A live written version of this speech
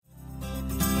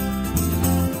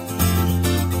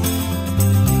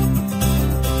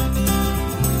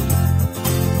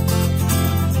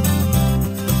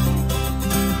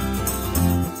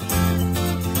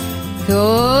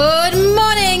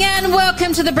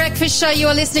Welcome to The Breakfast Show. You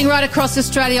are listening right across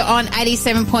Australia on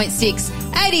 87.6,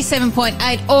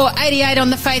 87.8 or 88 on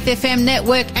the Faith FM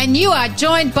network. And you are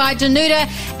joined by Danuta,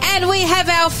 and we have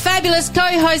our fabulous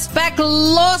co-host back,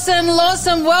 Lawson.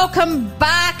 Lawson, welcome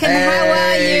back. And how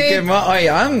are you? Good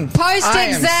morning.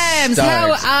 Post-exams,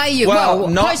 how are you? Well,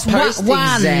 not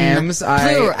post-exams.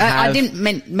 I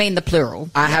didn't mean the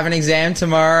plural. I have an exam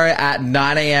tomorrow at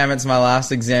 9 a.m. It's my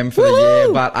last exam for the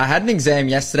year, but I had an exam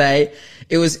yesterday.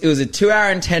 It was a 2-hour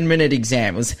and 10-minute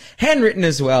exam. It was handwritten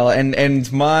as well,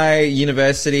 and my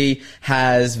university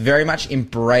has very much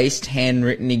embraced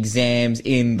handwritten exams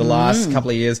in the last couple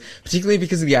of years, particularly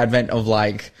because of the advent of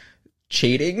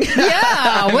cheating.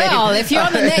 Yeah, well, if you're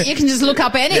on the net, you can just look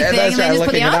up anything and then just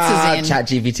put the answers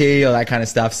in. ChatGPT, all that kind of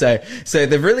stuff. So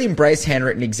they've really embraced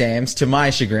handwritten exams. To my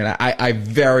chagrin, I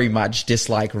very much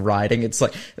dislike writing. It's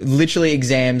literally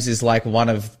exams is one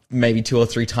of maybe 2 or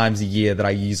 3 times a year that I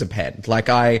use a pen.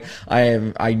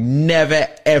 I never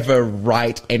ever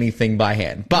write anything by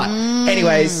hand. But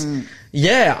anyways,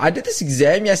 yeah, I did this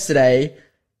exam yesterday.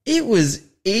 It was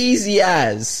easy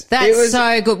as. That's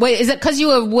so good. Wait, is it because you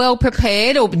were well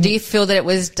prepared, or do you feel that it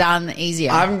was done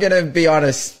easier? I'm going to be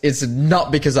honest. It's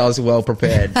not because I was well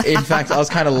prepared. In fact, I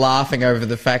was kind of laughing over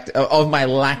the fact of my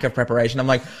lack of preparation. I'm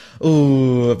like,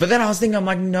 ooh. But then I was thinking, I'm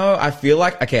like, no, I feel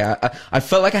like, okay, I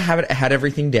felt like I had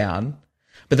everything down.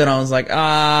 But then I was like,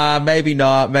 maybe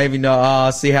not.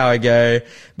 I'll see how I go.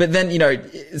 But then,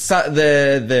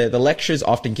 the lecturers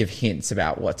often give hints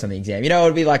about what's on the exam. It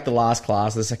would be the last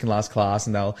class, the second last class,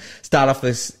 and they'll start off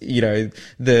this,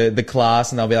 the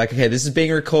class, and they'll be like, okay, this is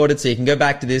being recorded, so you can go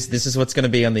back to this. This is what's going to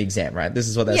be on the exam, right? This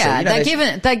is what they say.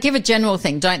 Yeah, they give a general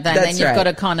thing, don't they? And then you've got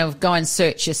to kind of go and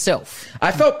search yourself.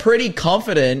 I felt pretty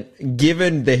confident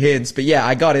given the hints, but yeah,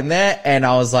 I got in there and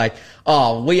I was like,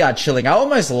 oh, we are chilling. I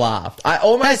almost laughed.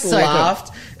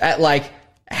 Laughed at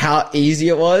how easy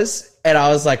it was. And I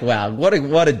was like, wow, what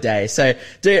a day. So,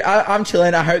 dude, I'm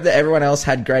chilling. I hope that everyone else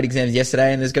had great exams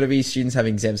yesterday, and there's going to be students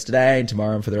having exams today and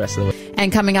tomorrow and for the rest of the week.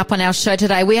 And coming up on our show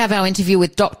today, we have our interview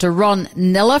with Dr. Ron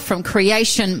Neller from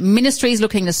Creation Ministries,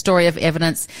 looking at the story of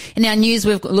evidence. In our news,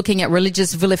 we're looking at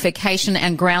religious vilification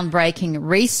and groundbreaking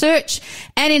research.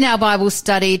 And in our Bible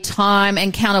study time,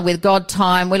 Encounter with God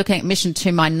time, we're looking at Mission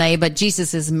to My Neighbour,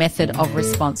 Jesus' method of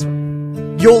response.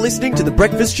 You're listening to The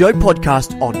Breakfast Show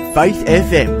podcast on Faith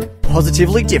FM.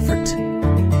 Positively different.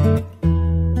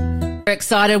 We're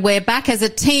excited. We're back as a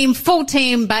team, full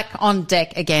team, back on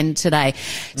deck again today.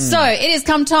 So it has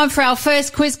come time for our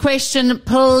first quiz question,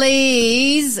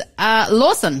 please.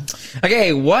 Lawson.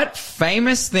 Okay, what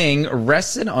famous thing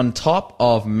rested on top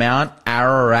of Mount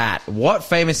Ararat? What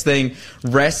famous thing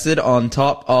rested on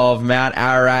top of Mount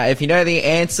Ararat? If you know the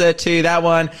answer to that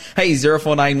one, hey,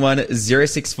 0491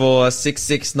 064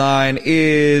 669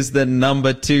 is the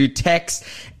number to text.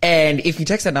 And if you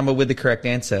text that number with the correct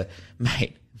answer,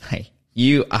 mate,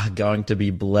 you are going to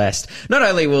be blessed. Not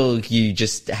only will you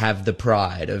just have the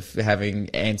pride of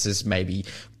having answers maybe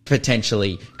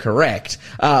potentially correct,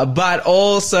 but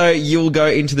also you'll go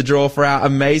into the draw for our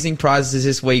amazing prizes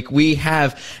this week. We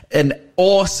have an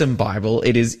awesome Bible.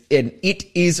 It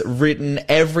is written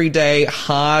everyday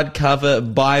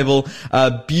hardcover Bible,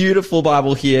 a beautiful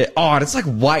Bible here. Oh, and it's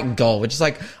white and gold, which is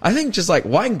I think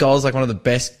white and gold is one of the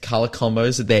best color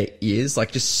combos that there is.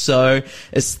 Just so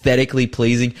aesthetically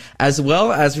pleasing. As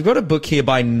well as we've got a book here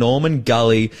by Norman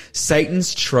Gully,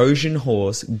 Satan's Trojan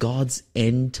Horse, God's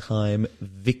End Time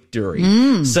Victory.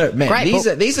 So man,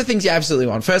 these are things you absolutely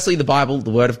want. Firstly, the Bible,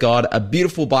 the Word of God, a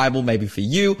beautiful Bible maybe for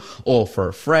you or for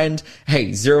a friend.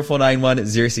 Hey, 0491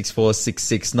 064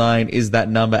 669 is that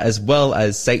number, as well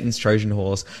as Satan's Trojan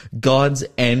Horse, God's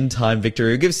End Time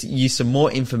Victory. It gives you some more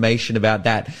information about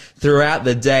that throughout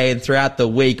the day and throughout the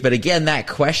week. But again, that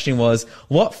question was,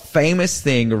 what famous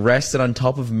thing rested on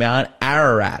top of Mount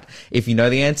Ararat? If you know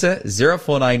the answer,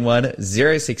 0491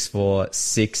 064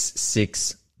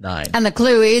 669. And the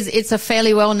clue is, it's a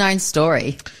fairly well-known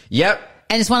story. Yep.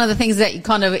 And it's one of the things that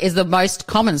kind of is the most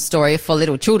common story for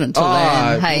little children to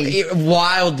learn. Hey,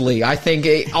 wildly, I think,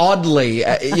 oddly,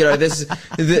 I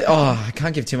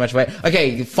can't give too much away.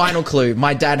 Okay, final clue.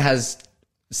 My dad has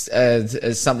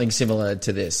something similar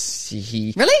to this.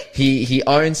 Really? He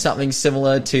owns something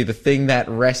similar to the thing that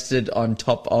rested on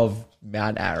top of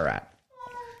Mount Ararat.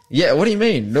 Yeah, what do you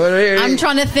mean? I'm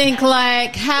trying to think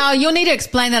how you'll need to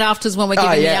explain that afterwards when we're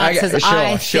giving the answers.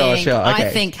 Sure. Okay. I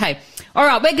think, all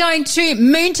right, we're going to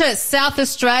Moonta, South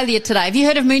Australia today. Have you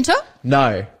heard of Moonta?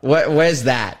 No. Where's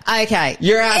that? Okay.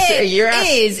 You're out. It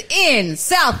is in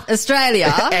South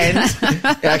Australia. And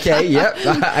okay, yep,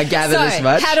 I gather this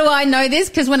much. How do I know this?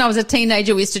 Because when I was a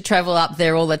teenager, we used to travel up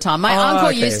there all the time. My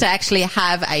uncle used to actually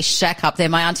have a shack up there.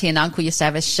 My auntie and uncle used to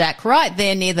have a shack right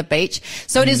there near the beach.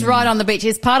 So it is right on the beach.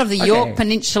 It's part of the York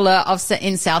Peninsula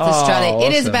in South Australia.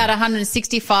 Awesome. It is about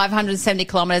 165, 170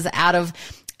 kilometres out of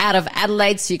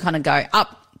Adelaide. So you kind of go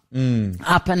up and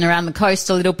around the coast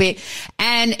a little bit.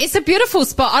 And it's a beautiful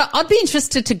spot. I'd be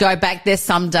interested to go back there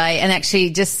someday and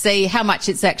actually just see how much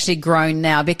it's actually grown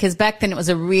now, because back then it was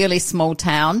a really small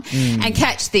town. And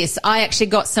catch this, I actually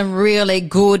got some really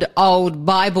good old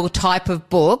Bible type of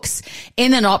books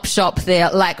in an op shop there,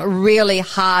 like really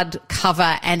hard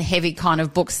cover and heavy kind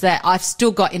of books that I've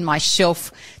still got in my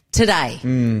shelf today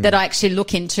that I actually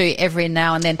look into every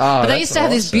now and then. But they used to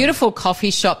have this beautiful coffee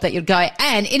shop that you'd go,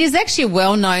 and it is actually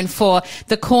well known for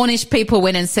the Cornish people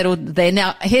went and settled there.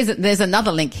 Now, there's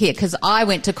another link here, because I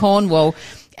went to Cornwall,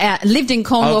 lived in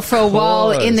Cornwall for a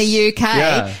while in the UK.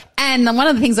 Yeah. And one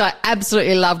of the things I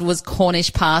absolutely loved was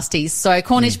Cornish pasties. So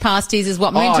Cornish pasties is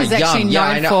what Moonta is actually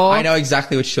known for. I know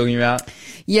exactly what you're talking about.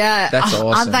 Yeah. That's awesome.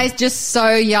 Aren't they just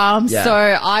so yum? Yeah. So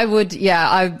I would,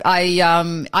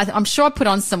 I'm sure I put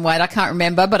on some weight. I can't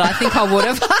remember, but I think I would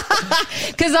have,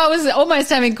 because I was almost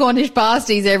having Cornish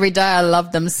pasties every day. I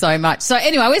loved them so much. So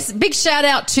anyway, big shout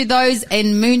out to those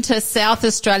in Moonta, South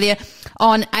Australia,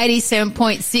 on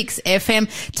 87.6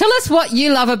 FM. Tell us what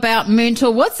you love about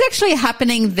Moonta. What's actually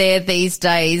happening there these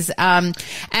days? And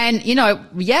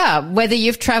whether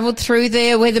you've travelled through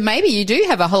there, whether maybe you do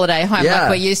have a holiday home like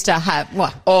we used to have.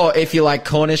 What? Or if you like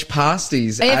Cornish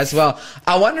pasties as well.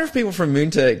 I wonder if people from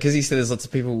Moonta, because he said there's lots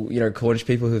of people, Cornish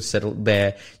people who've settled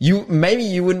there. Maybe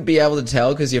you wouldn't be able to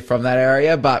tell because you're from that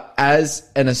area, but as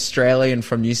an Australian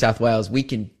from New South Wales, we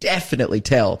can definitely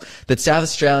tell that South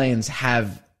Australians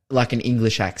have like an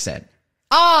English accent.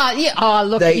 Oh, yeah. Oh,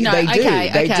 look, they do. Okay,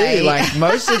 they do. Like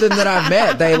most of them that I've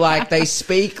met, they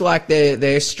speak like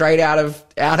they're straight out of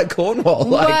Cornwall.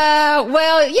 Like.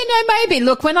 Well, maybe.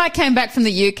 Look, when I came back from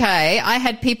the UK, I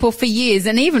had people for years,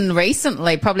 and even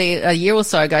recently, probably a year or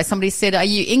so ago, somebody said, "Are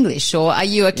you English or are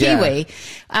you a Kiwi?"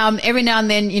 Yeah. Every now and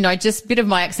then, just a bit of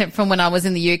my accent from when I was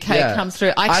in the UK comes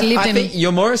through. I think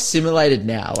you're more assimilated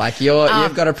now. Like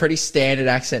you've got a pretty standard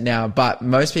accent now, but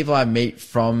most people I meet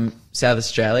from South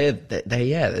Australia,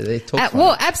 they talk funny.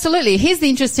 Well, absolutely. Here's the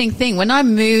interesting thing. When I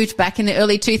moved back in the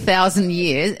early 2000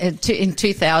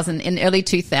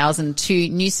 to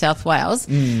New South Wales,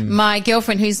 my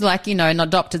girlfriend, who's like, an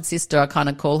adopted sister, I kind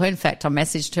of call her. In fact, I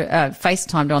messaged her,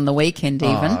 FaceTimed her on the weekend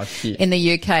even in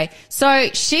the UK. So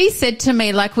she said to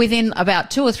me, like within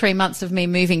about 2 or 3 months of me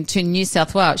moving to New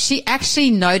South Wales, she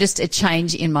actually noticed a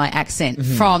change in my accent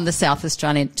from the South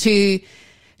Australian to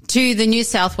the New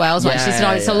South Wales one. She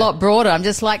said, it's a lot broader. I'm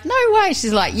just like, no way.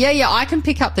 She's like, I can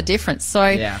pick up the difference. So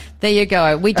there you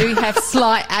go. We do have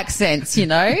slight accents,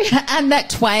 and that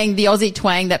twang, the Aussie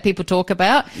twang that people talk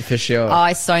about. For sure.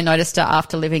 I so noticed it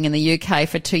after living in the UK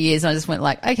for 2 years. I just went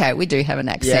like, okay, we do have an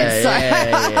accent.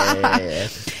 Yeah.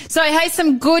 So, hey,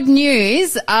 some good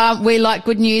news. We like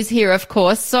good news here, of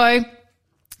course. So,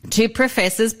 two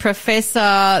professors,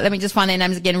 let me just find their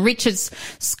names again, Richard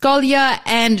Scolyer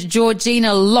and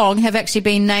Georgina Long, have actually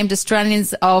been named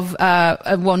Australians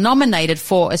nominated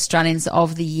for Australians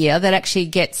of the Year. That actually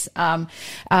gets,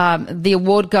 the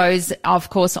award goes,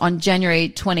 of course, on January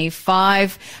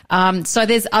 25. So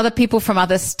there's other people from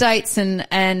other states and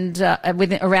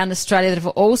around Australia that have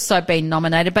also been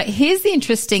nominated. But here's the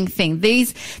interesting thing.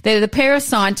 They're the pair of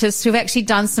scientists who've actually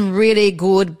done some really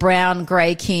good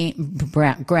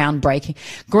groundbreaking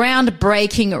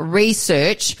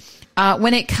research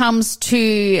when it comes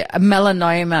to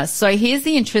melanoma. So here's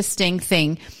the interesting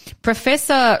thing.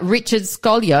 Professor Richard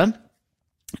Scolyer,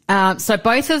 so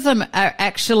both of them are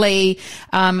actually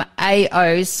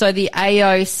AO. So the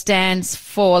AO stands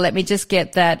for, let me just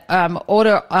get that,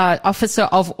 Officer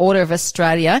of Order of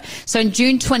Australia. So in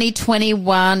June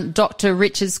 2021, Dr.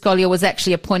 Richard Scolyer was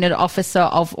actually appointed Officer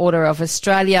of Order of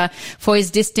Australia for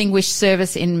his distinguished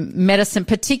service in medicine,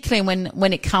 particularly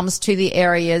when it comes to the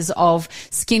areas of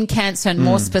skin cancer and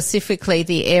more specifically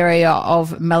the area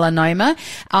of melanoma.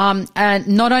 And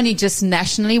not only just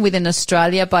nationally within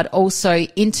Australia, but also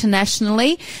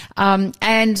internationally.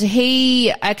 And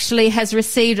he actually has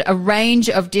received a range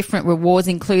of different rewards,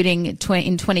 including in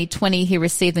 2020, he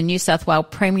received the New South Wales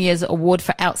Premier's Award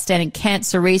for Outstanding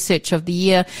Cancer Research of the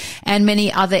Year and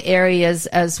many other areas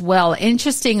as well.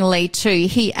 Interestingly too,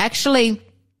 he actually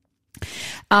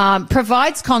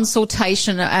provides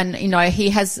consultation, and, you know, he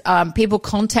has people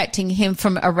contacting him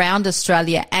from around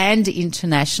Australia and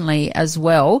internationally as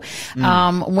well.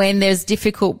 When there's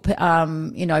difficult,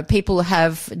 you know, people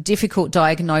have difficult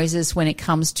diagnoses when it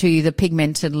comes to the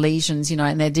pigmented lesions, you know,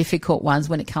 and they're difficult ones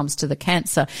when it comes to the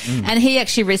cancer. And he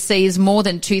actually receives more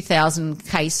than 2,000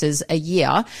 cases a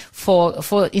year for,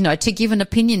 you know, to give an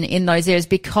opinion in those areas,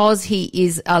 because he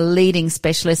is a leading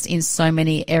specialist in so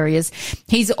many areas.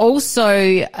 He's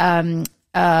also,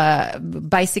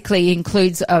 basically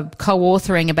includes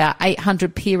co-authoring about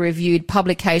 800 peer-reviewed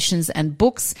publications and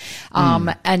books,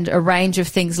 and a range of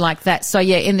things like that. So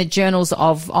yeah, in the journals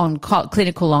of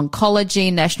clinical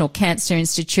oncology, National Cancer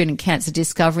Institute and Cancer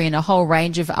Discovery, and a whole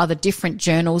range of other different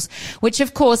journals, which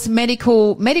of course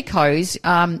medicos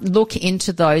look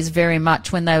into those very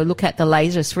much when they look at the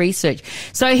latest research.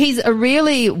 So he's a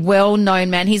really well-known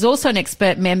man. He's also an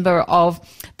expert member of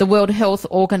the World Health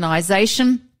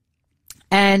Organization.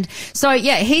 And so,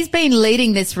 yeah, he's been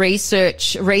leading this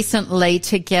research recently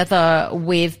together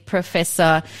with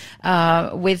Professor,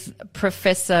 let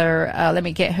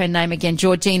me get her name again,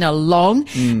 Georgina Long.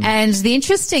 And the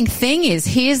interesting thing is,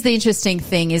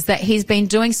 that he's been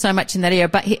doing so much in that area,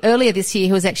 but earlier this year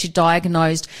he was actually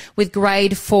diagnosed with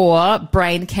grade 4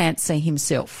 brain cancer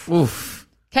himself. Oof.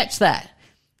 Catch that.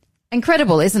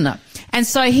 Incredible, isn't it? And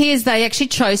so they actually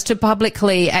chose to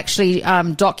publicly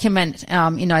document,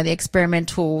 you know, the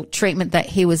experimental treatment that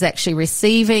he was actually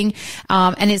receiving.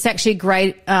 And it's actually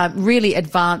really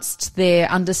advanced their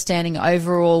understanding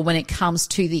overall when it comes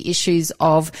to the issues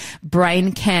of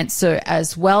brain cancer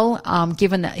as well,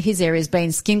 given that his area has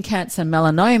been skin cancer and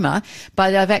melanoma,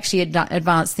 but they've actually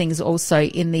advanced things also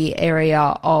in the area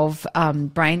of,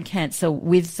 brain cancer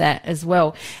with that as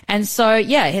well. And so,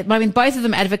 yeah, I mean, both of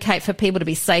them advocate for people to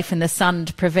be safe in the sun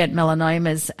to prevent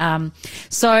melanomas.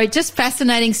 So just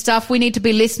fascinating stuff. We need to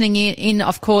be listening in,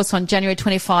 of course, on January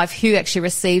 25, who actually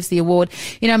receives the award.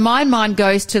 You know, my mind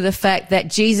goes to the fact that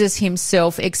Jesus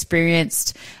himself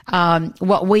experienced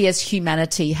what we as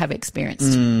humanity have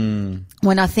experienced.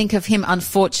 When I think of him,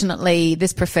 unfortunately,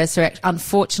 this professor,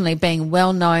 unfortunately, being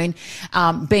well known,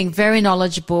 being very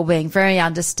knowledgeable, being very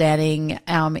understanding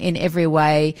in every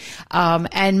way,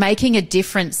 and making a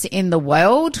difference in the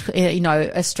world, you know,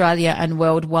 Australia and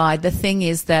worldwide. The thing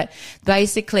is that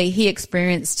basically he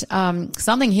experienced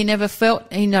something he never felt,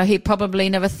 you know, he probably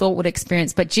never thought would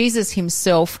experience. But Jesus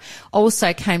himself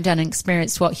also came down and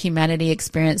experienced what humanity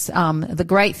experienced. The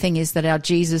great thing is that our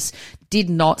Jesus did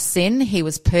not sin. He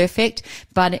was perfect,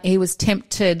 but he was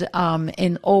tempted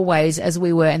in all ways as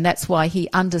we were, and that's why he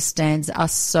understands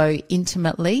us so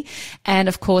intimately. And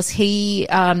of course, his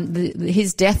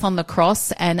death on the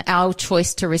cross and our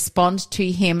choice to respond to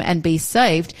him and be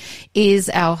saved is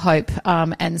our hope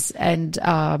and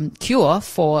cure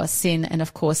for sin, and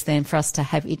of course, then for us to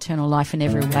have eternal life in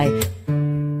every way.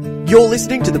 You're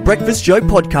listening to the Breakfast Show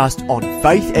podcast on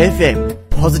Faith FM.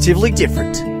 Positively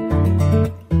different.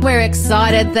 We're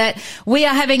excited that we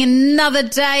are having another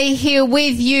day here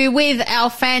with you, with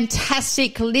our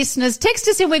fantastic listeners. Text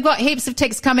us in. We've got heaps of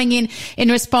texts coming in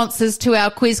responses to our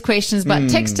quiz questions,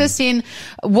 but text us in.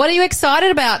 What are you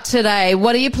excited about today?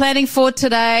 What are you planning for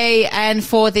today and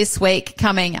for this week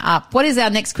coming up? What is our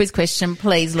next quiz question,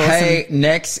 please, Lawson? Hey,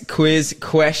 next quiz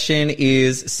question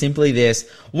is simply this.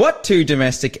 What two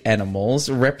domestic animals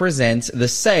represent the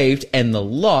saved and the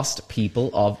lost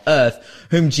people of earth,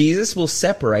 whom Jesus will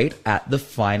separate at the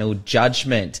final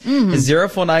judgment?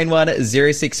 0491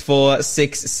 064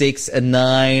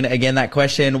 669. Again, that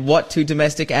question, what two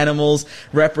domestic animals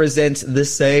represent the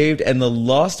saved and the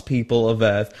lost people of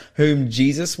earth, whom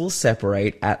Jesus will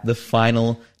separate at the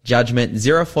final judgment?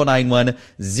 0491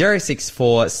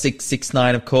 064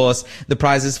 669. Of course, the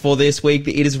prizes for this week,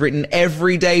 the It Is Written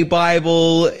Everyday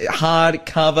Bible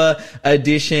hardcover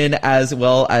edition, as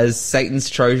well as Satan's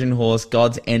Trojan Horse,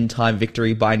 God's End Time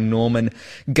Victory by Norman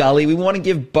Gully. We want to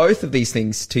give both of these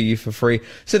things to you for free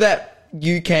so that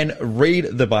you can read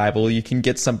the Bible, you can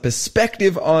get some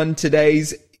perspective on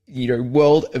today's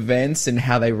world events and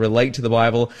how they relate to the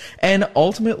Bible, and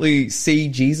ultimately see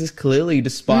Jesus clearly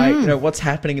despite, what's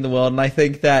happening in the world. And I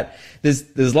think that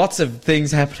there's lots of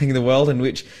things happening in the world in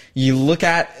which you look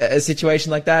at a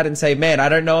situation like that and say, man, I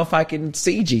don't know if I can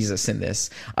see Jesus in this.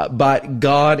 But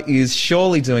God is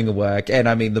surely doing a work. And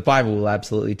I mean, the Bible will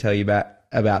absolutely tell you about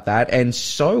about that, and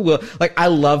so will, like, I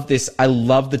love this. I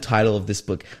love the title of this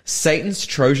book, Satan's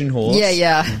Trojan Horse.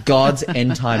 God's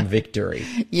End Time Victory.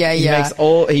 He works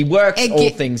all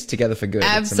things together for good.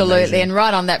 Absolutely. And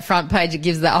right on that front page, it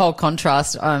gives that whole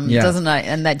contrast, doesn't it?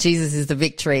 And that Jesus is the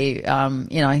victory,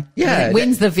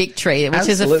 wins the victory, which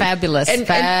is a fabulous,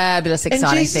 exciting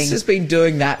and Jesus thing. has been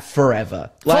doing that forever.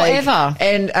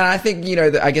 And I think,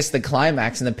 I guess the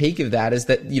climax and the peak of that is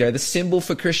that, the symbol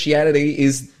for Christianity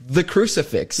is the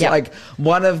crucifix. Like,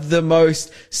 one of the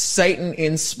most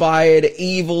Satan-inspired,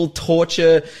 evil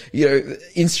torture,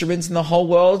 instruments in the whole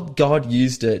world. God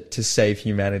used it to save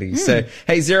humanity. So,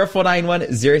 hey,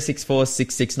 0491 064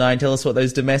 669. Tell us what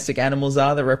those domestic animals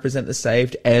are that represent the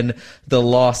saved and the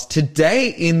lost. Today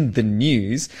in the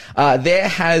news, there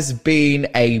has been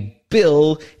a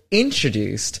bill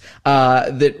introduced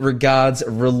that regards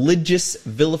religious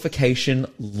vilification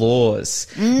laws.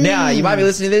 Now, you might be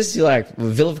listening to this, you're like,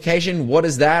 vilification, what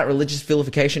is that? Religious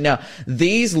vilification. Now,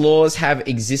 these laws have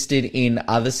existed in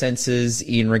other senses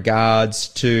in regards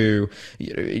to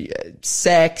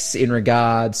sex, in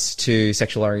regards to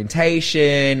sexual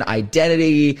orientation,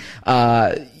 identity,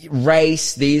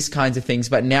 race, these kinds of things,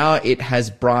 but now it has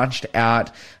branched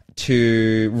out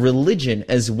to religion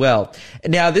as well.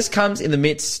 Now, this comes in the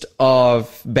midst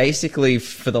of basically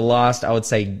for the last, I would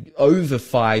say, over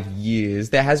 5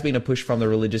 years, there has been a push from the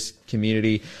religious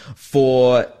community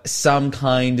for some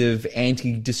kind of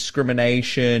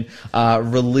anti-discrimination,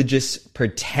 religious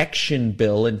protection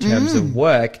bill in terms of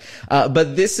work.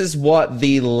 But this is what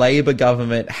the Labor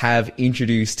government have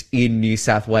introduced in New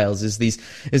South Wales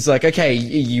is like, okay,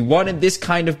 you wanted this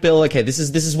kind of bill. Okay, this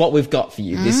is what we've got for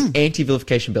you. This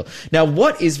anti-vilification bill. Now,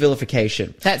 what is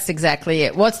vilification? That's exactly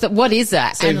it. What is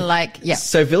that?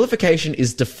 So vilification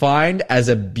is defined as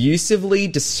abusively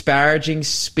disparaging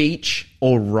speech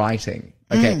or writing.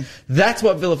 Okay. That's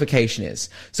what vilification is.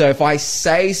 So if I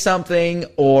say something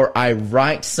or I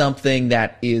write something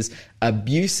that is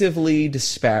abusively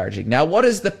disparaging. Now, what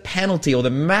is the penalty or the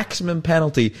maximum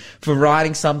penalty for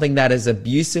writing something that is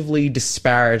abusively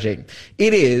disparaging?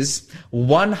 It is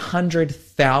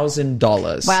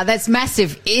 $100,000. Wow, that's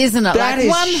massive, isn't it? That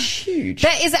is huge.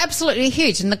 That is absolutely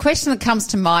huge. And the question that comes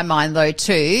to my mind, though,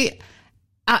 too,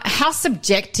 how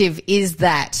subjective is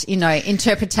that,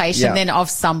 interpretation then of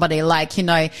somebody? Like,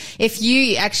 if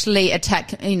you actually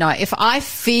attack, if I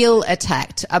feel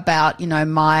attacked about,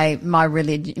 my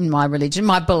religion, my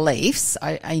beliefs,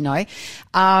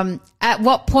 at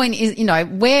what point is,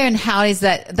 where and how is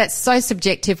that? That's so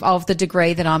subjective of the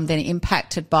degree that I'm then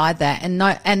impacted by that.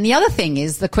 And the other thing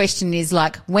is, the question is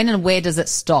like, when and where does it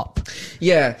stop?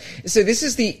 Yeah. So this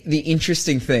is the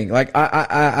interesting thing. Like,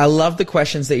 I love the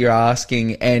questions that you're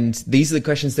asking, and these are the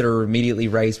questions that are immediately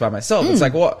raised by myself. It's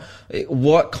like, what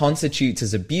constitutes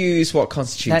as abuse? What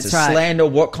constitutes as slander?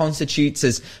 What constitutes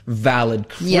as valid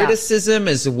criticism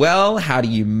as well? How do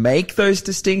you make those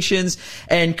distinctions?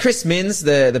 And Chris Minns,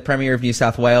 the Premier of New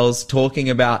South Wales, talking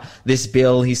about this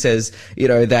bill, he says,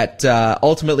 that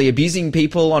ultimately abusing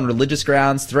people on religious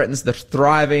grounds threatens the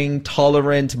thriving,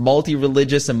 tolerant,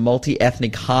 multi-religious and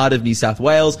multi-ethnic heart of New South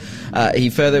Wales. He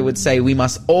further would say we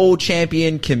must all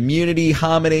champion community,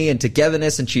 harmony and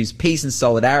togetherness and choose peace and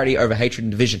solidarity over hatred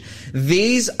and division.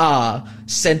 These are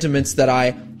sentiments that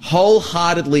I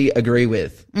wholeheartedly agree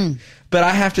with. But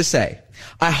I have to say,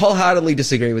 I wholeheartedly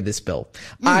disagree with this bill.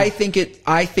 I think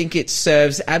it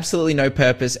serves absolutely no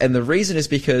purpose, and the reason is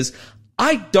because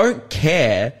I don't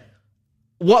care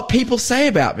what people say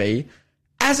about me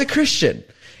as a Christian.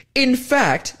 In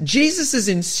fact, Jesus'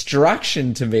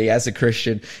 instruction to me as a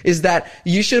Christian is that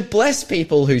you should bless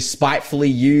people who spitefully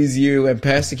use you and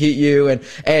persecute you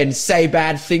and say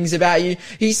bad things about you.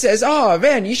 He says, oh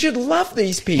man, you should love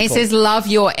these people. He says, love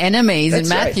your enemies in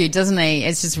Matthew, right, doesn't he?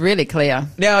 It's just really clear.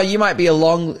 Now, you might be a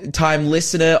long time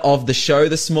listener of the show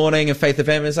this morning of Faith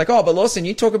FM. It's like, oh, but Lawson,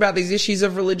 you talk about these issues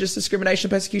of religious discrimination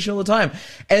and persecution all the time.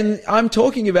 And I'm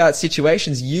talking about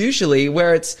situations usually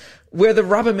where the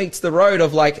rubber meets the road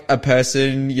of like a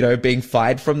person, being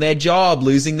fired from their job,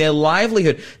 losing their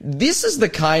livelihood. This is the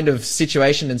kind of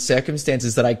situation and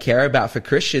circumstances that I care about for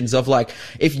Christians, of like,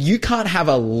 if you can't have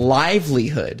a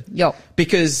livelihood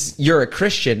because you're a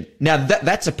Christian, now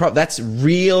that's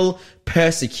real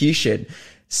persecution.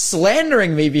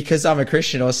 Slandering me because I'm a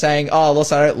Christian, or saying, oh,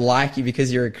 Lawson, I don't like you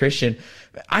because you're a Christian,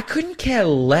 I couldn't care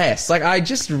less. Like, I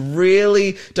just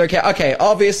really don't care. Okay,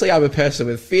 obviously I'm a person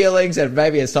with feelings and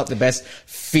maybe it's not the best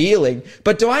feeling,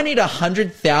 but do I need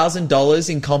 $100,000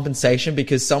 in compensation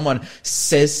because someone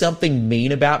says something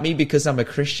mean about me because I'm a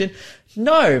Christian?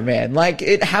 No, man. Like,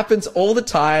 it happens all the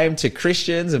time to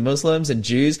Christians and Muslims and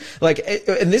Jews. Like,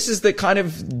 and this is the kind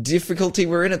of difficulty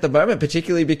we're in at the moment,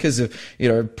 particularly because of,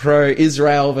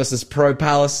 pro-Israel versus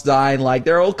pro-Palestine. Like,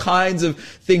 there are all kinds of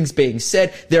things being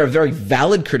said. There are very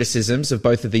valid criticisms of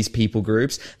both of these people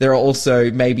groups. There are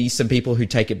also maybe some people who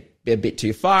take it a bit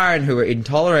too far and who are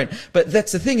intolerant. But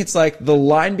that's the thing. It's like the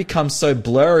line becomes so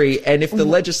blurry. And if the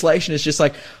legislation is just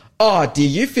like, oh, do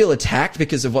you feel attacked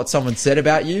because of what someone said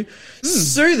about you?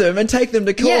 Sue them and take them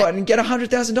to court and get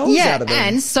 $100,000 out of them.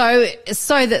 And so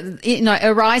that, it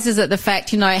arises at the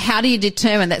fact, how do you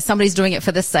determine that somebody's doing it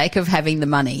for the sake of having the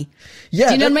money? Yeah.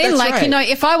 Do you know what I mean? Like, right.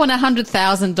 If I want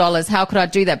 $100,000, how could I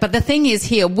do that? But the thing is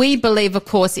here, we believe, of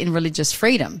course, in religious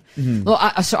freedom. Mm-hmm. Well,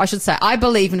 I should say, I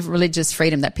believe in religious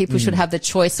freedom, that people should have the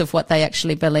choice of what they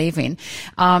actually believe in.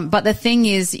 But the thing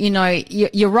is,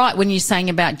 you're right when you're saying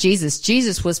about Jesus.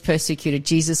 Jesus was persecuted.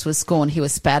 Jesus was scorned. He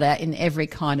was spat at in every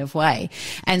kind of way.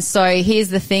 And so here's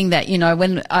the thing that,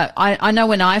 when I know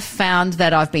when I've found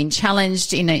that I've been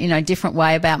challenged in a different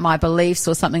way about my beliefs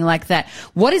or something like that,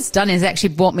 what it's done is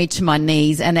actually brought me to my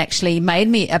knees and actually made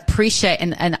me appreciate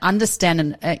and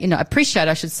understand and, appreciate,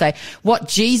 I should say, what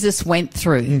Jesus went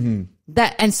through. Mm-hmm.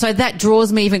 So that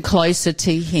draws me even closer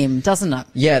to him, doesn't it?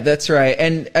 Yeah, that's right.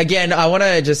 And again, I want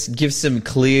to just give some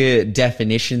clear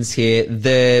definitions here.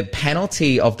 The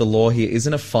penalty of the law here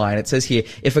isn't a fine. It says here,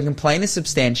 if a complaint is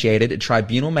substantiated, a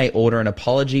tribunal may order an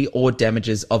apology or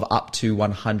damages of up to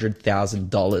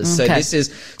 $100,000. Okay. So this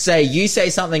is, say you say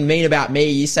something mean about me.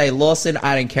 You say, Lawson,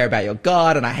 I don't care about your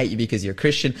God and I hate you because you're a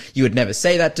Christian. You would never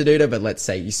say that to Danuta, but let's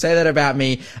say you say that about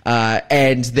me.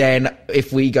 And then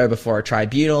if we go before a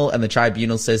tribunal and the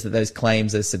tribunal says that those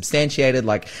claims are substantiated,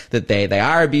 like that they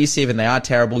are abusive and they are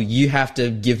terrible, you have to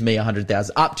give me up to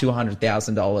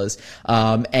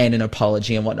 $100,000, and an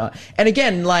apology and whatnot. And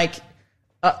again, like,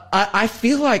 I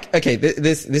feel like, okay,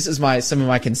 this is some of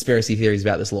my conspiracy theories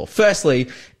about this law. Firstly,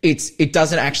 it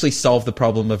doesn't actually solve the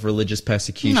problem of religious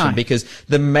persecution, because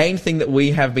the main thing that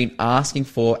we have been asking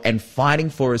for and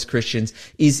fighting for as Christians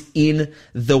is in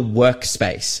the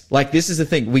workspace. Like, this is the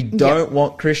thing. We don't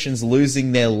want Christians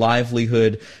losing their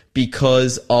livelihood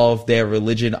because of their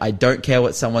religion. I don't care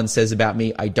what someone says about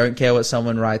me. I don't care what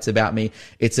someone writes about me.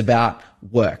 It's about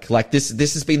work. Like, this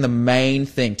has been the main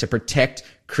thing, to protect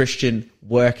Christian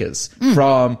workers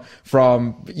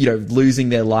from losing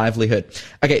their livelihood.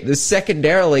 Okay,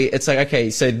 secondarily, it's like, okay,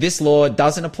 so this law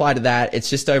doesn't apply to that. It's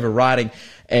just overriding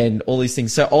and all these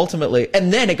things. So ultimately,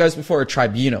 and then it goes before a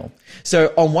tribunal.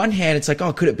 So on one hand, it's like,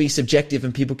 oh, could it be subjective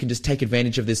and people can just take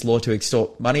advantage of this law to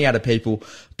extort money out of people?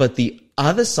 But the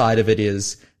other side of it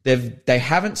is they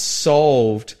haven't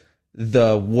solved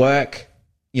the work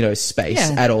space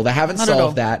at all. They haven't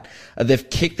solved that. They've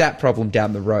kicked that problem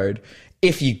down the road.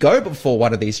 If you go before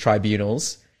one of these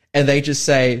tribunals and they just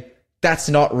say, that's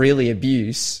not really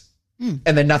abuse, and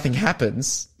then nothing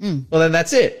happens, well, then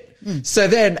that's it. So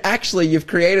then actually you've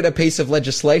created a piece of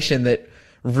legislation that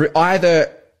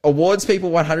either awards people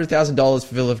 $100,000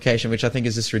 for vilification, which I think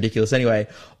is just ridiculous anyway,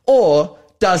 or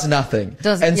does nothing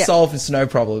and solves no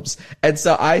problems. And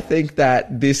so I think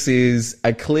that this is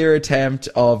a clear attempt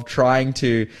of trying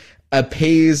to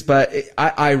appease, but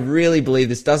I really believe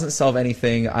this doesn't solve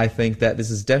anything. I think that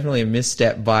this is definitely a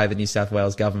misstep by the New South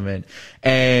Wales government.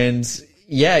 And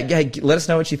let us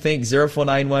know what you think.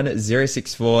 0491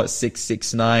 064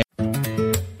 669.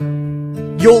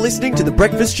 You're listening to the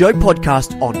Breakfast Show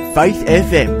podcast on Faith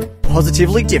FM.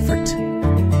 Positively different.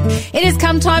 It has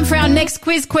come time for our next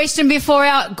quiz question before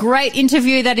our great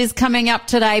interview that is coming up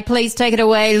today. Please take it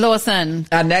away, Lawson.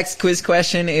 Our next quiz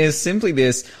question is simply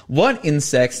this. What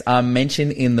insects are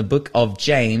mentioned in the book of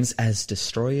James as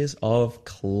destroyers of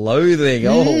clothing?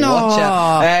 Oh, watch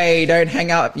out. Hey, don't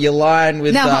hang up your line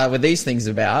with these things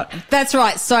about. That's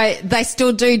right. So they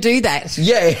still do that.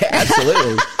 Yeah,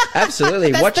 absolutely.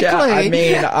 Absolutely. Watch out. Clue. I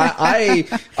mean,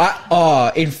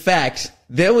 in fact,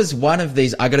 there was one of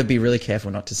these, I got to be really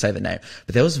careful not to say the name,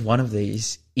 but there was one of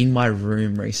these in my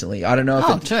room recently. I don't know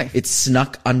if it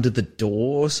snuck under the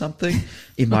door or something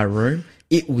in my room.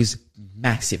 It was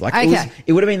massive. Like,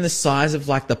 it would have been the size of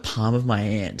like the palm of my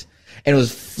hand. And it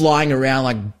was flying around,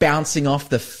 like bouncing off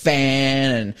the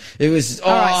fan, and it was.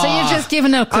 All right, so you've just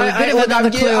given a clue,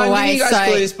 another clue away. I'm giving you guys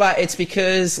clues, but it's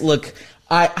because, look,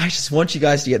 I just want you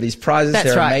guys to get these prizes.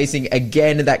 They're amazing.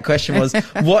 Again, that question was,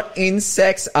 what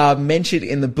insects are mentioned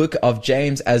in the book of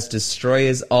James as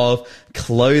destroyers of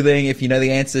clothing? If you know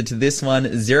the answer to this one,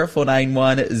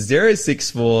 0491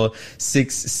 064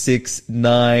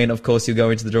 669. Of course, you'll go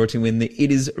into the draw to win the It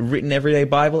Is Written Everyday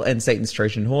Bible and Satan's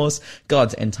Trojan Horse,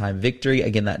 God's End Time Victory.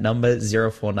 Again, that number,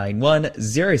 0491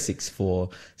 064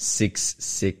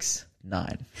 669.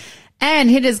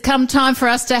 And it has come time for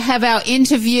us to have our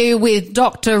interview with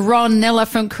Dr. Ron Neller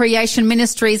from Creation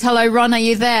Ministries. Hello, Ron, are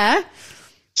you there?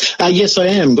 Yes, I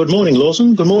am. Good morning,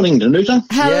 Lawson. Good morning, Danuta.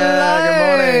 Hello. Yeah,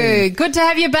 good morning. Good to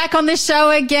have you back on the show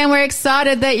again. We're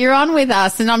excited that you're on with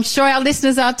us, and I'm sure our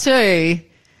listeners are too.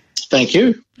 Thank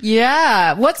you.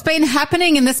 Yeah. What's been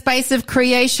happening in the space of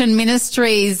Creation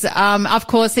Ministries? Of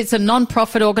course, it's a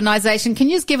non-profit organisation. Can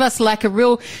you just give us like a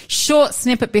real short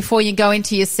snippet before you go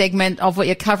into your segment of what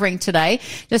you're covering today?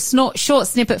 Just short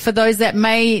snippet for those that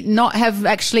may not have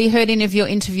actually heard any of your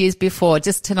interviews before.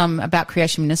 Just tell them about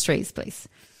Creation Ministries, please.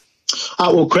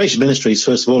 Well, Creation Ministries,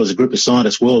 first of all, is a group of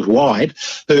scientists worldwide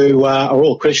who are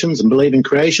all Christians and believe in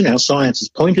creation. Our science has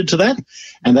pointed to that,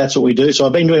 and that's what we do. So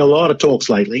I've been doing a lot of talks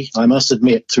lately, I must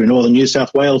admit, through northern New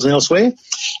South Wales and elsewhere.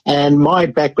 And my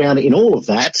background in all of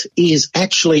that is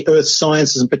actually earth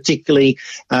sciences and particularly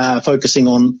focusing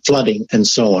on flooding and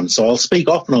so on. So I'll speak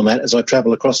often on that as I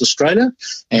travel across Australia,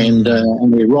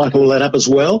 and we write all that up as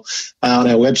well. On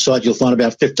our website, you'll find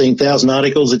about 15,000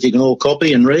 articles that you can all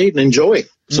copy and read and enjoy.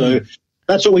 So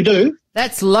that's what we do.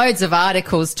 That's loads of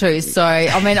articles too. So,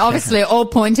 I mean, obviously all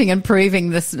pointing and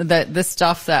proving the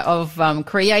stuff that of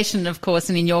creation, of course,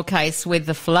 and in your case with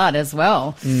the flood as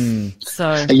well.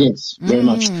 So yes, very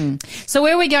much. So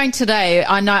where are we going today?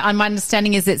 I know my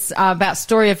understanding is it's about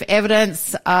story of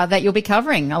evidence that you'll be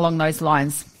covering along those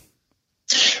lines.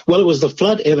 Well, it was the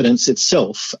flood evidence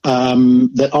itself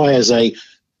that I, as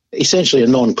essentially a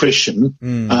non-Christian,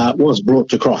 was brought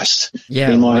to Christ.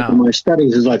 Yeah, in my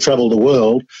studies as I travelled the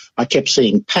world, I kept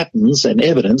seeing patterns and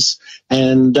evidence,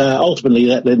 and ultimately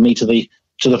that led me to the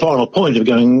final point of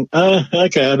going,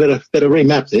 okay, I better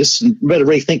remap this and better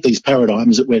rethink these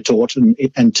paradigms that we're taught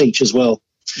and teach as well.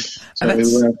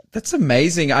 So, that's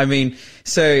amazing. I mean,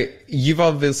 so you've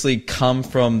obviously come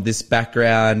from this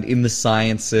background in the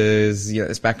sciences,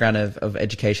 this background of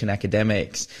education,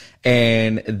 academics,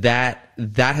 and that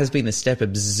has been the step,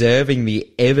 observing the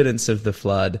evidence of the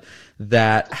flood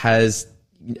that has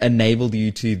enabled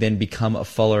you to then become a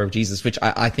follower of Jesus, which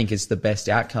I think is the best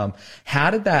outcome. How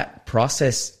did that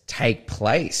process take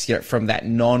place, from that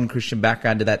non-Christian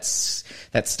background to that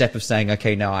step of saying,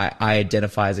 okay, no, I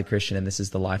identify as a Christian and this is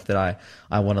the life that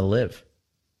I want to live?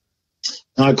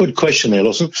 Good question there,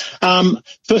 Lawson.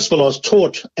 First of all, I was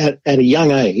taught at a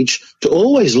young age to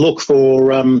always look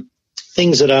for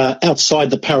things that are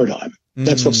outside the paradigm.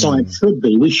 That's what science should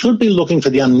be. We should be looking for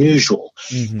the unusual,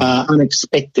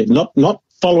 unexpected, not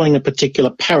following a particular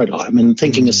paradigm and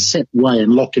thinking a set way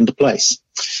and locked into place.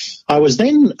 I was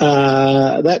then,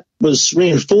 that was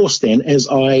reinforced then as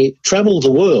I travelled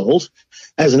the world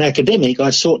as an academic. I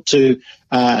sought to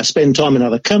spend time in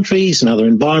other countries and other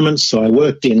environments. So I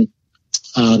worked in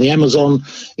the Amazon,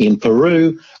 in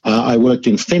Peru. I worked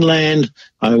in Finland.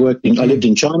 I lived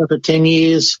in China for 10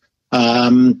 years,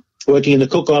 working in the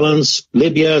Cook Islands,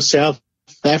 Libya, South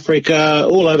Africa,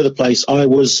 all over the place. I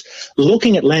was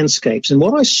looking at landscapes, and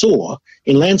what I saw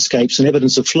in landscapes and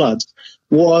evidence of floods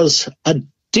was a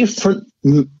different,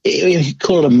 you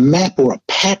call it a map or a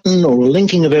pattern or a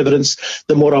linking of evidence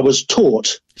than what I was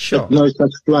taught. Sure. That no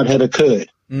such flood had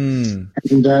occurred. And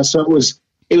so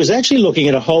it was actually looking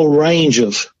at a whole range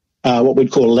of what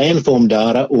we'd call landform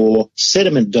data or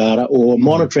sediment data or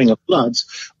monitoring of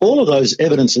floods. All of those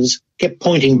evidences kept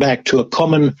pointing back to a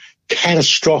common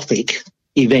catastrophic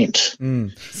event.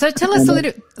 So tell us a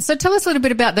little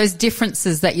bit about those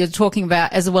differences that you're talking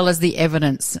about, as well as the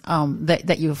evidence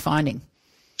that you were finding.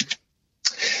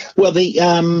 Well,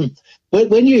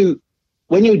 when you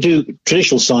do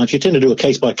traditional science, you tend to do a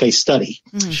case by case study.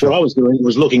 What I was doing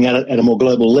was looking at it at a more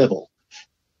global level.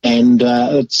 And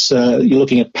you're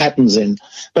looking at patterns in.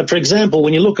 But for example,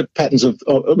 when you look at patterns when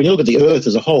you look at the Earth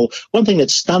as a whole, one thing that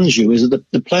stuns you is that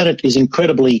the planet is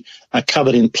incredibly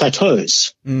covered in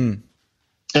plateaus.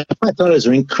 And plateaus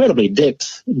are incredibly deep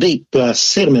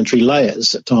sedimentary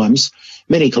layers at times,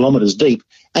 many kilometres deep,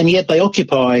 and yet they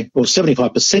occupy,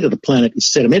 75% of the planet is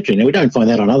sedimentary. Now, we don't find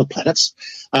that on other planets.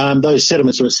 Those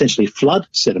sediments are essentially flood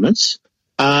sediments.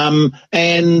 And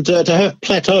to have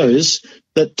plateaus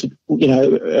that,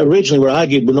 originally were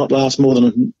argued would not last more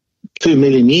than 2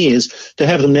 million years, to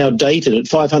have them now dated at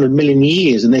 500 million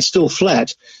years and they're still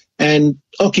flat and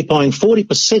occupying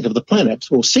 40% of the planet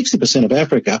or 60% of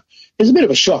Africa is a bit of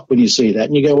a shock when you see that.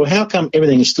 And you go, well, how come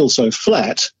everything is still so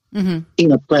flat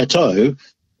in a plateau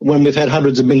when we've had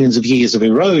hundreds of millions of years of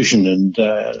erosion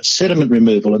and sediment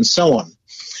removal and so on?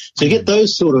 So you get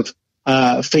those sort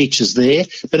of features there.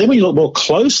 But then when you look more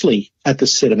closely at the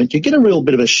sediment, you get a real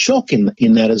bit of a shock in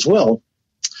that as well.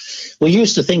 We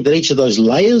used to think that each of those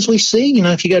layers we see,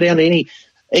 if you go down to any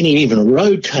even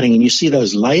road cutting, and you see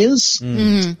those layers.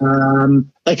 They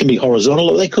can be horizontal,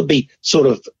 or they could be sort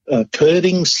of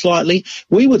curving slightly.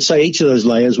 We would say each of those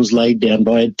layers was laid down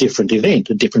by a different event,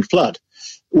 a different flood.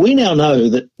 We now know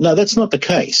that, no, that's not the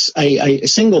case. A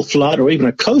single flood or even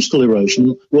a coastal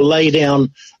erosion will lay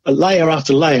down a layer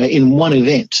after layer in one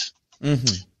event.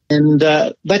 And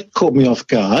that caught me off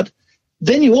guard.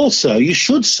 Then you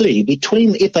should see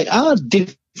between, if they are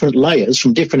different layers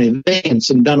from different events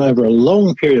and done over a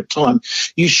long period of time,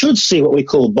 you should see what we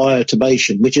call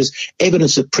biotubation, which is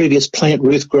evidence of previous plant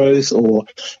root growth or,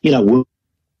 worms.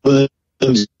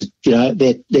 They're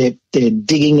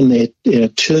digging and they're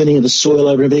turning the soil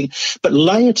over everything. But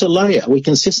layer to layer, we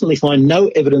consistently find no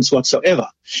evidence whatsoever.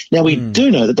 Now, we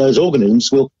do know that those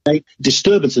organisms will create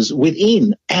disturbances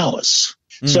within hours.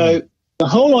 So the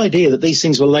whole idea that these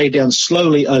things were laid down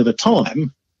slowly over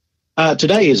time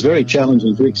today is very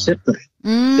challenging to accept that.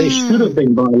 There should have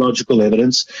been biological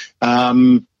evidence.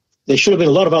 There should have been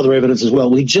a lot of other evidence as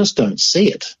well. We just don't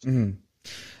see it.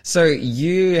 So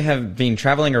you have been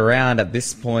traveling around at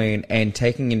this point and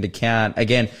taking into account,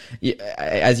 again,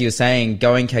 as you were saying,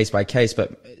 going case by case,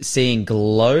 but seeing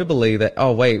globally that,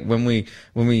 oh, wait, when we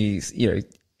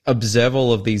observe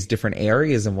all of these different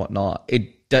areas and whatnot,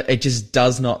 it just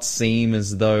does not seem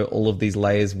as though all of these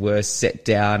layers were set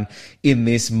down in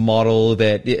this model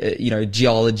that,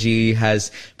 geology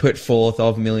has put forth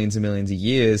of millions and millions of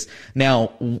years.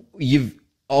 Now, you've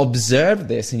observed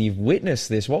this and you've witnessed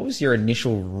this. What was your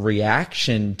initial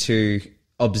reaction to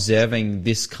observing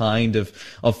this kind of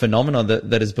phenomenon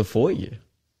that is before you?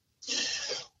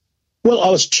 Well, I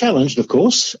was challenged, of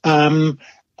course.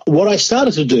 What I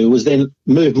started to do was then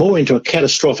move more into a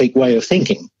catastrophic way of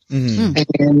thinking.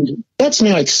 And that's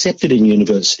now accepted in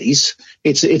universities.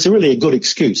 It's really a good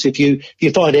excuse. If you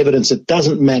find evidence that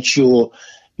doesn't match your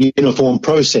uniform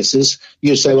processes,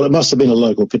 you say, well, it must have been a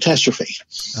local catastrophe.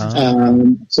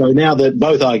 So now that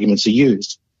both arguments are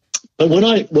used. But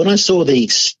when I saw the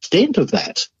extent of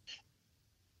that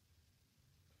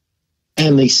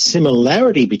and the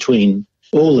similarity between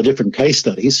all the different case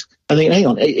studies, I think, hang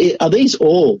on, are these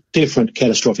all different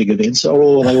catastrophic events, or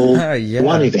are they all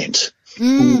one event?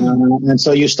 And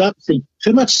so you start to see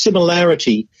too much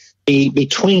similarity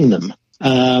between them.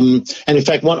 And in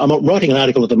fact, I'm writing an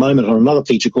article at the moment on another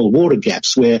feature called water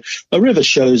gaps, where a river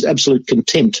shows absolute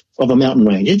contempt of a mountain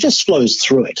range. It just flows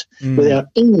through it without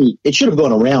it should have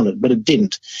gone around it, but it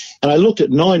didn't. And I looked at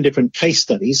 9 different case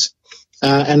studies,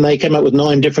 and they came up with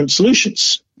 9 different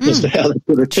solutions as to how they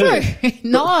could occur. True.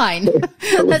 9.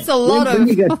 That's a lot of...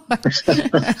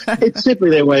 It's simply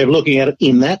their way of looking at it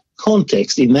in that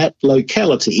context, in that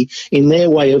locality, in their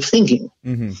way of thinking.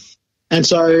 And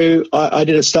so I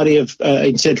did a study of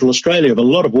in Central Australia of a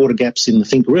lot of water gaps in the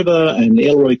Finke River and the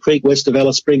Elroy Creek west of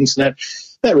Alice Springs. And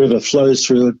that river flows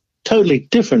through totally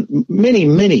different,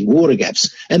 many water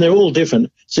gaps, and they're all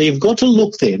different. So you've got to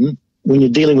look then, when you're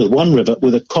dealing with one river,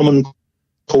 with a common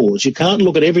cause. You can't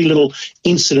look at every little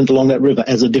incident along that river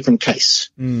as a different case.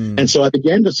 And so I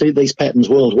began to see these patterns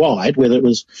worldwide, whether it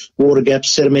was water gaps,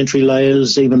 sedimentary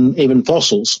layers, even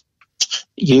fossils.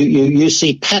 You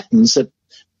see patterns that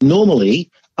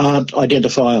normally aren't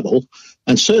identifiable,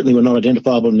 and certainly were not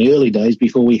identifiable in the early days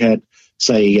before we had,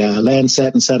 say,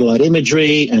 Landsat and satellite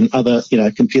imagery and other,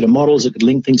 computer models that could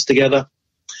link things together.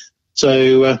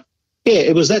 So,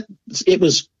 it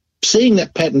was seeing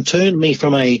that pattern turned me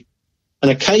from an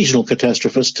occasional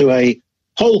catastrophist to a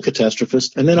whole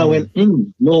catastrophist, and then I went,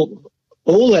 well,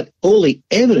 all the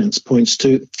evidence points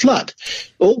to flood.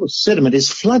 All the sediment is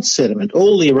flood sediment.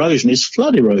 All the erosion is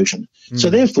flood erosion. So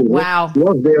therefore,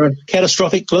 was there a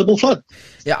catastrophic global flood?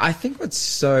 Yeah, I think what's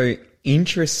so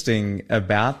interesting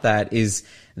about that is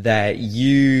that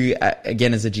you,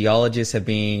 again, as a geologist, have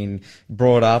been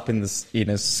brought up in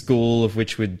a school of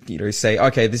which would, say,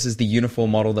 okay, this is the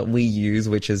uniform model that we use,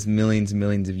 which is millions and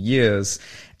millions of years.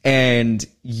 And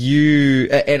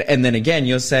and then again,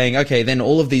 you're saying, okay, then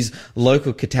all of these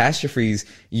local catastrophes,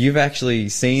 you've actually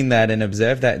seen that and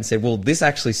observed that and said, well, this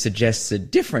actually suggests a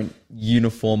different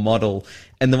uniform model.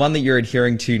 And the one that you're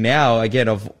adhering to now, again,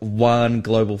 of one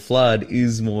global flood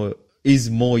is more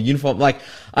uniform. Like,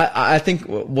 I think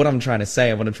what I'm trying to say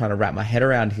and what I'm trying to wrap my head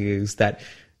around here is that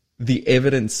the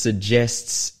evidence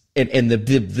suggests, and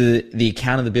the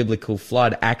account of the biblical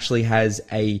flood actually has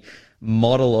a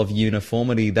model of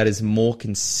uniformity that is more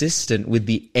consistent with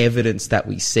the evidence that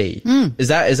we see. Is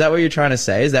that what you're trying to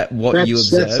say? Is that what you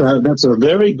observe? That's a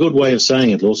very good way of saying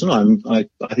it, Lawson. I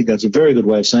think that's a very good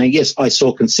way of saying it. Yes, I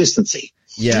saw consistency.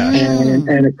 Yeah.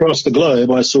 And across the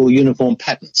globe, I saw uniform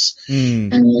patterns.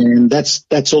 And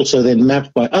that's also then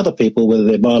mapped by other people, whether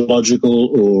they're biological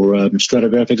or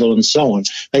stratigraphical and so on.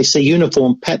 They see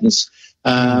uniform patterns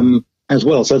as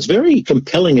well. So it's very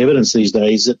compelling evidence these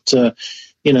days that,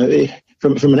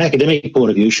 from an academic point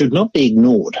of view, should not be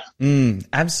ignored.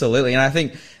 Absolutely. And I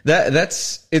think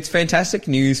it's fantastic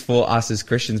news for us as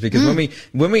Christians, because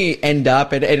when we end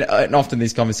up, and often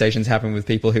these conversations happen with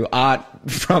people who aren't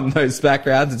from those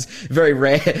backgrounds, it's very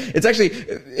rare.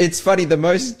 It's funny. The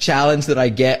most challenge that I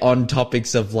get on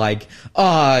topics of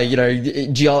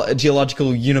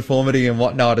geological uniformity and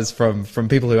whatnot is from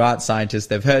people who aren't scientists.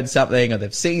 They've heard something or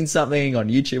they've seen something on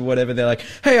YouTube or whatever. They're like,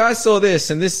 hey, I saw this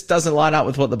and this doesn't line up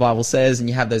with what the Bible says. And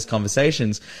you have those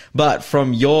conversations. But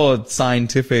from your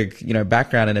scientific,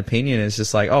 background and opinion, it's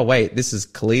just like, oh, wait, this is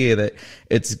clear that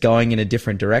it's going in a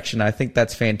different direction. I think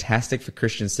that's fantastic for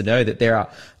Christians to know that there are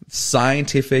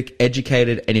scientific,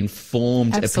 educated, and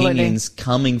informed opinions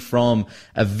coming from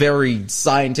a very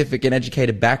scientific and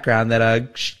educated background that are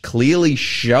clearly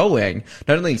showing,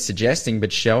 not only suggesting,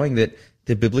 but showing that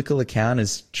the biblical account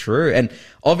is true. And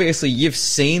obviously you've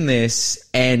seen this,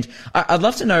 and I'd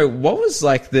love to know what was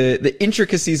like the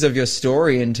intricacies of your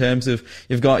story in terms of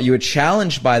you were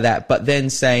challenged by that, but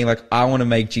then saying like, I want to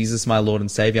make Jesus my Lord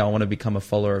and Savior. I want to become a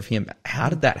follower of him. How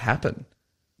did that happen?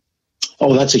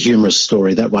 Oh, that's a humorous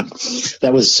story, that one.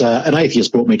 That was an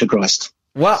atheist brought me to Christ.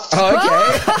 Well, okay.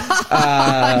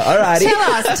 All righty.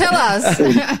 Tell us.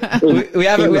 we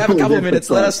have a couple of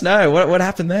minutes. Let us know what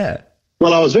happened there.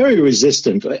 Well, I was very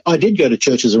resistant. I did go to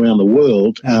churches around the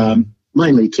world,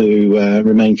 mainly to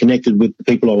remain connected with the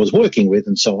people I was working with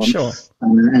and so on. Sure.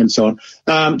 And so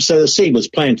on. So the seed was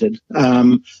planted.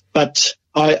 But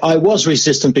I was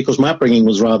resistant because my upbringing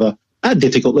was rather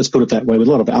difficult, let's put it that way, with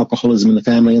a lot of alcoholism in the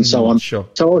family and so on. Sure.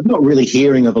 So I was not really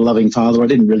hearing of a loving father. I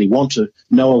didn't really want to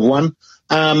know of one.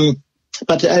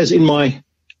 But as in my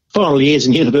final years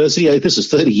in university, this is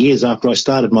 30 years after I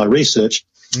started my research,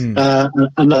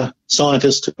 another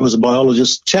scientist who was a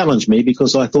biologist challenged me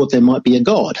because I thought there might be a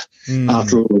God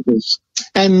after all of this.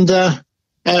 And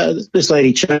this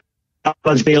lady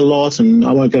challenged me a lot, and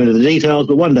I won't go into the details,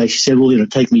 but one day she said, well,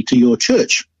 take me to your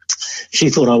church. She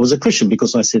thought I was a Christian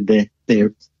because I said there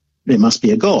must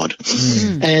be a God.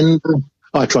 And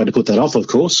I tried to put that off, of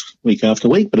course, week after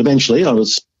week, but eventually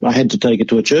I had to take it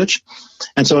to a church.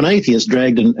 And so an atheist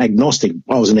dragged an agnostic,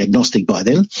 I was an agnostic by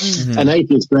then, an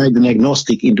atheist dragged an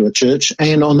agnostic into a church.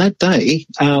 And on that day,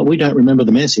 we don't remember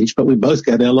the message, but we both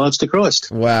gave our lives to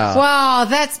Christ. Wow. Wow,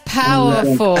 that's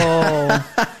powerful.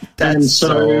 And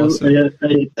so awesome.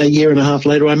 a year and a half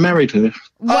later, I married her.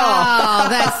 Wow,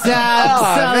 that's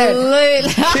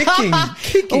absolutely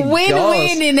kicking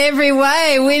win-win in every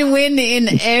way. Win-win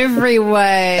in every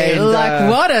way. And,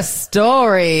 what a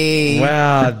story!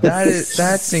 Wow,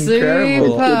 that's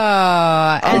incredible.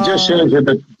 It just shows you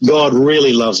that God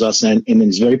really loves us and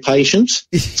is very patient.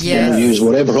 Yes. And use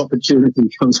whatever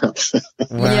opportunity comes up.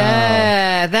 Wow.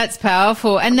 Yeah, that's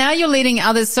powerful. And now you're leading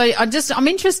others. So I'm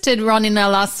interested, Ron, in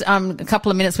our last couple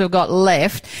of minutes we've got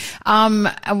left.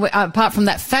 Apart from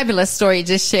that fabulous story you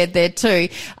just shared there too,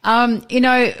 how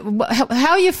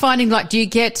are you finding? Like, do you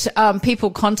get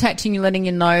people contacting you, letting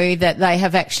you know that they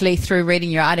have actually, through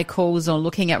reading your articles or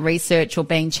looking at research or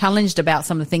being challenged about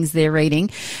some of the things they're reading,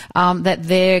 that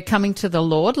they're coming to the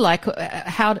Lord? Like,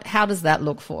 how does that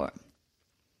look for?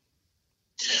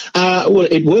 Well,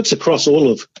 it works across all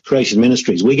of Creation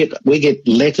Ministries. We get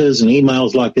letters and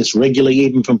emails like this regularly,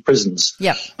 even from prisons.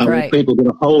 Yeah, right. People get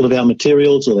a hold of our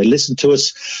materials or they listen to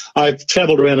us. I've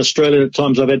travelled around Australia at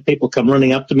times. I've had people come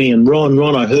running up to me and,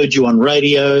 Ron, I heard you on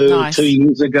radio 2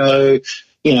 years ago.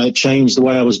 It changed the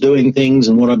way I was doing things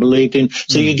and what I believed in.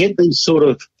 So you get these sort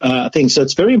of things. So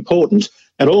it's very important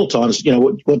at all times,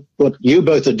 what you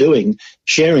both are doing,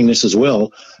 sharing this as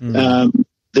well.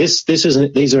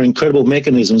 These are incredible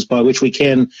mechanisms by which we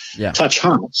can touch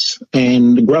hearts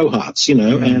and grow hearts,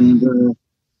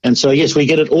 and so yes, we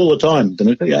get it all the time.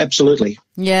 Absolutely.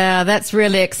 Yeah, that's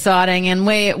really exciting, and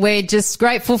we're just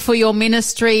grateful for your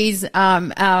ministries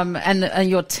and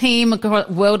your team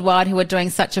worldwide who are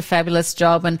doing such a fabulous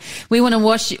job. And we want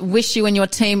to wish you and your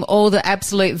team all the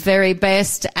absolute very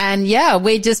best. And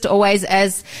we just always,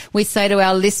 as we say to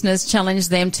our listeners, challenge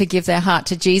them to give their heart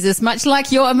to Jesus, much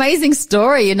like your amazing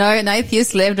story. An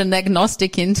atheist led an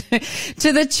agnostic into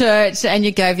the church, and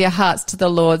you gave your hearts to the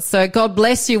Lord. So God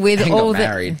bless you with all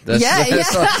married. Wow,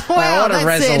 what a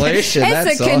resolution.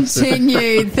 It's a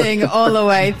continued thing all the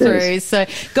way through. So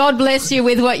God bless you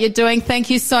with what you're doing. Thank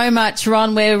you so much,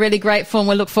 Ron. We're really grateful and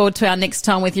we look forward to our next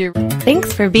time with you.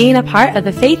 Thanks for being a part of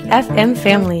the Faith FM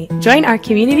family. Join our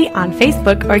community on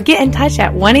Facebook or get in touch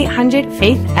at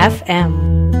 1-800-FAITH-FM.